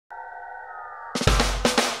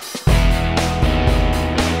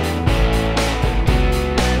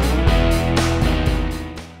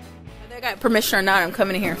Whether I got permission or not, I'm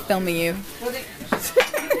coming in here filming you.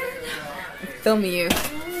 Filming you.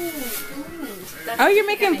 Oh, you're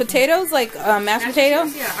making potatoes, like mashed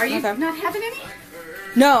potatoes? Yeah. Are you not having any?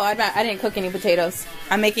 No, I didn't cook any potatoes.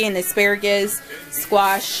 I'm making asparagus,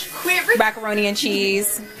 squash, macaroni and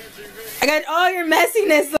cheese. I got all your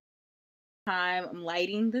messiness. I'm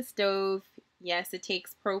lighting the stove. Yes, it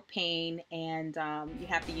takes propane, and you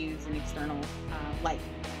have to use an external light.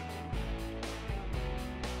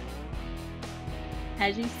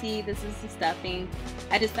 As you see, this is the stuffing.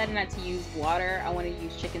 I decided not to use water. I want to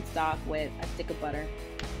use chicken stock with a stick of butter.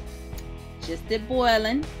 Just it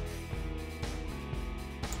boiling.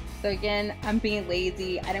 So again, I'm being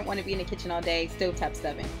lazy. I didn't want to be in the kitchen all day. Stovetop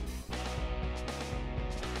stuffing.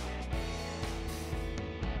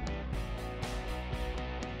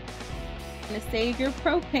 I'm gonna save your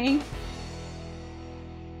propane.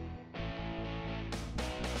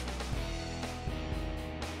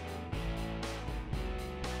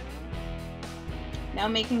 Now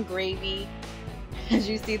making gravy. As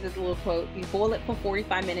you see this little quote, you boil it for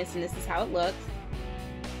 45 minutes and this is how it looks.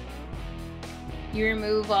 You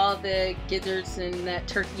remove all the gizzards and that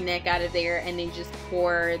turkey neck out of there, and then you just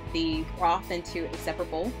pour the broth into a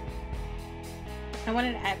separate bowl. I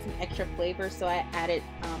wanted to add some extra flavor, so I added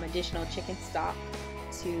additional chicken stock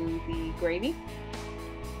to the gravy.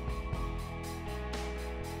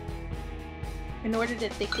 In order to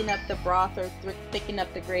thicken up the broth or thicken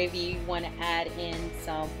up the gravy, you want to add in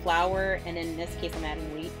some flour, and in this case I'm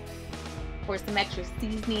adding wheat. For some extra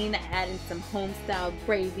seasoning, I add in some home-style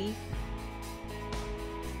gravy.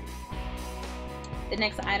 The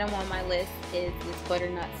next item on my list is this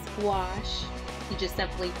butternut squash. You just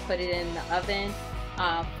simply put it in the oven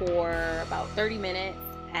for about 30 minutes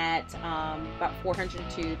at about 400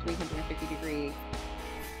 to 350 degrees.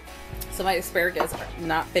 So my asparagus are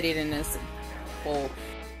not fitted in this bowl.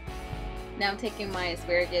 Now I'm taking my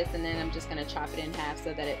asparagus and then I'm just going to chop it in half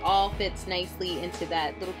so that it all fits nicely into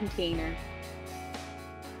that little container.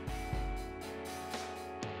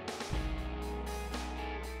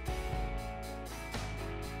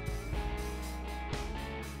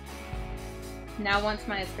 Now once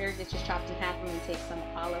my asparagus is chopped in half, I'm going to take some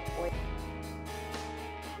olive oil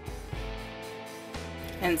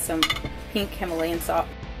and some pink Himalayan salt.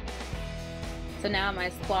 So now my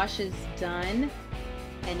squash is done,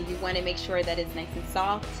 and you want to make sure that it's nice and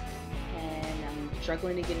soft, and I'm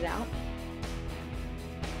struggling to get it out.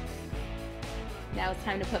 Now it's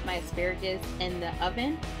time to put my asparagus in the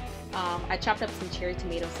oven. I chopped up some cherry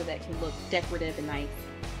tomatoes so that it can look decorative and nice.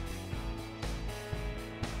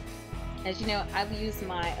 As you know, I've used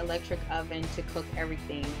my electric oven to cook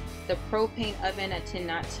everything. The propane oven I tend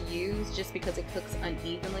not to use just because it cooks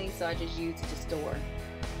unevenly, so I just use it to store.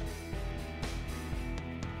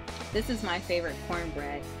 This is my favorite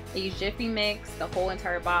cornbread. I use Jiffy Mix, the whole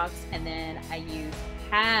entire box, and then I use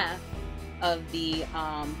half of the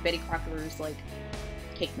Betty Crocker's like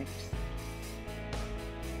cake mix.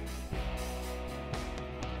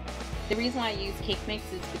 The reason why I use cake mix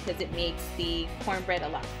is because it makes the cornbread a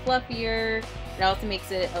lot fluffier. It also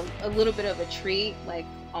makes it a little bit of a treat, like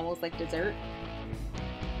almost like dessert.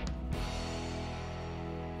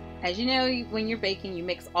 As you know, when you're baking, you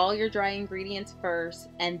mix all your dry ingredients first,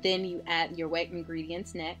 and then you add your wet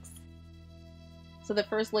ingredients next. So the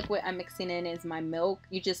first liquid I'm mixing in is my milk.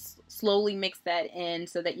 You just slowly mix that in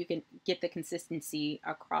so that you can get the consistency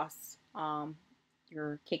across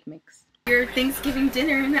your cake mix. Your Thanksgiving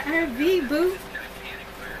dinner in the RV, boo.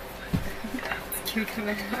 Can you come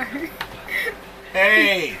in hard?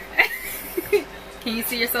 Hey! Can you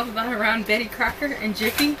see yourself about around Betty Crocker and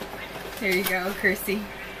Jiffy? There you go, Kirsty.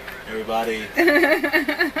 Everybody.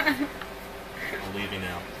 I'm leaving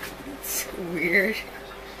now. It's weird.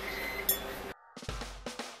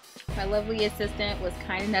 My lovely assistant was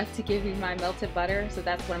kind enough to give me my melted butter, so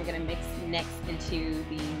that's what I'm going to mix next into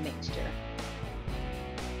the mixture.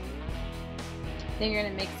 Then you're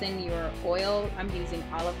going to mix in your oil. I'm using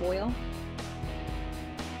olive oil.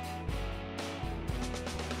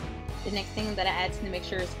 The next thing that I add to the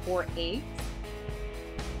mixture is 4 eggs.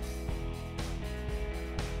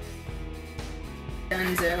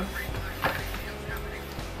 Dunzo.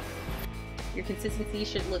 Your consistency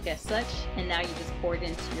should look as such, and now you just pour it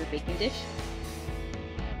into your baking dish.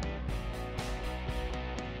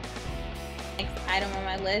 Next item on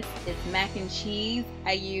my list is mac and cheese.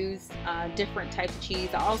 I use different types of cheese.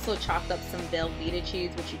 I also chopped up some Velveeta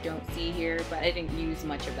cheese, which you don't see here, but I didn't use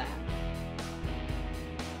much of that.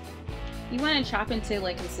 You want to chop into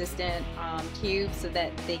like consistent cubes so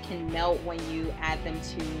that they can melt when you add them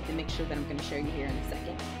to the mixture that I'm going to show you here in a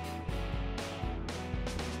second.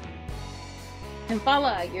 And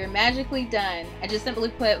voila, you're magically done. I just simply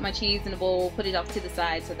put my cheese in a bowl, put it off to the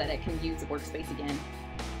side so that I can use the workspace again.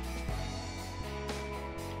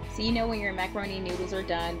 So you know when your macaroni noodles are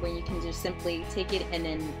done, when you can just simply take it and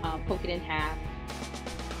then poke it in half.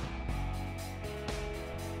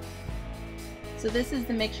 So this is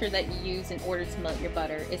the mixture that you use in order to melt your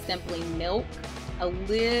butter. It's simply milk, a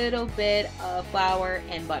little bit of flour,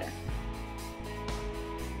 and butter.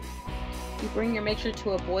 You bring your mixture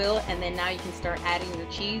to a boil, and then now you can start adding your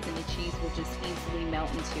cheese, and the cheese will just easily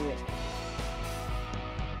melt into it.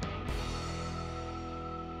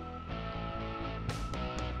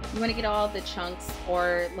 You want to get all the chunks,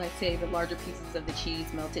 or let's say the larger pieces of the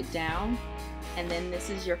cheese, melted down, and then this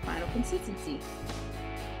is your final consistency.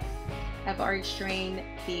 I've already strained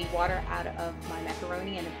the water out of my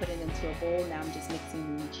macaroni and then put it into a bowl. Now I'm just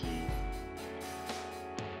mixing the cheese.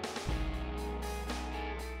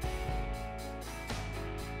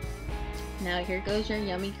 Now here goes your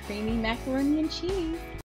yummy creamy macaroni and cheese.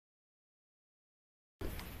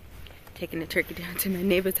 Taking the turkey down to my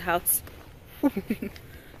neighbor's house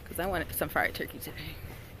because I wanted some fried turkey today.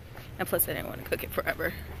 And plus I didn't want to cook it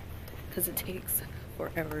forever because it takes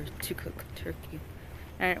forever to cook turkey.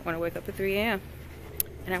 I didn't want to wake up at 3 a.m.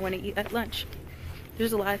 and I want to eat at lunch.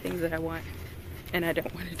 There's a lot of things that I want and I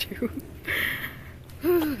don't want to do.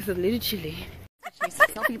 It's a little chilly.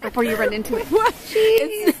 Selfie before you run into it. What?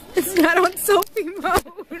 It's not on selfie mode.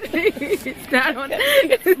 It's not on.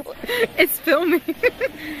 It's filming.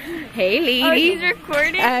 Hey, lady. Oh, he's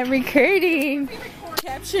recording? I'm recording.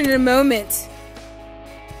 Capturing a moment.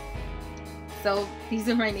 So these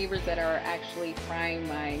are my neighbors that are actually frying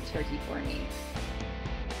my turkey for me.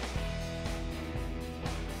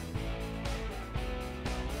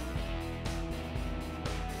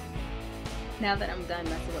 Now that I'm done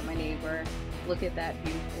messing with my neighbor, look at that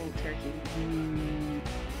beautiful turkey.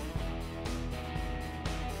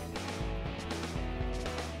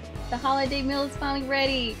 The holiday meal is finally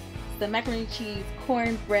ready. The macaroni and cheese,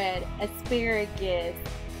 cornbread, asparagus,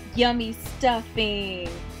 yummy stuffing.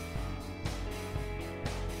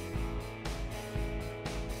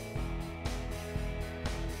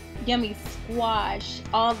 Yummy squash,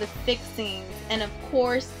 all the fixings, and of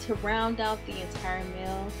course, to round out the entire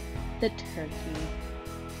meal, the turkey.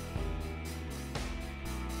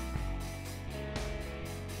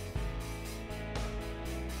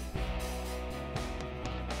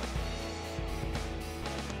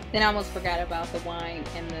 Then I almost forgot about the wine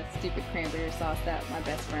and the stupid cranberry sauce that my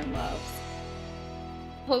best friend loves.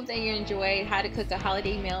 Hope that you enjoyed how to cook a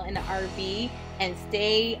holiday meal in the RV, and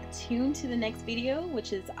stay tuned to the next video,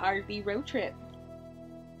 which is RV road trip.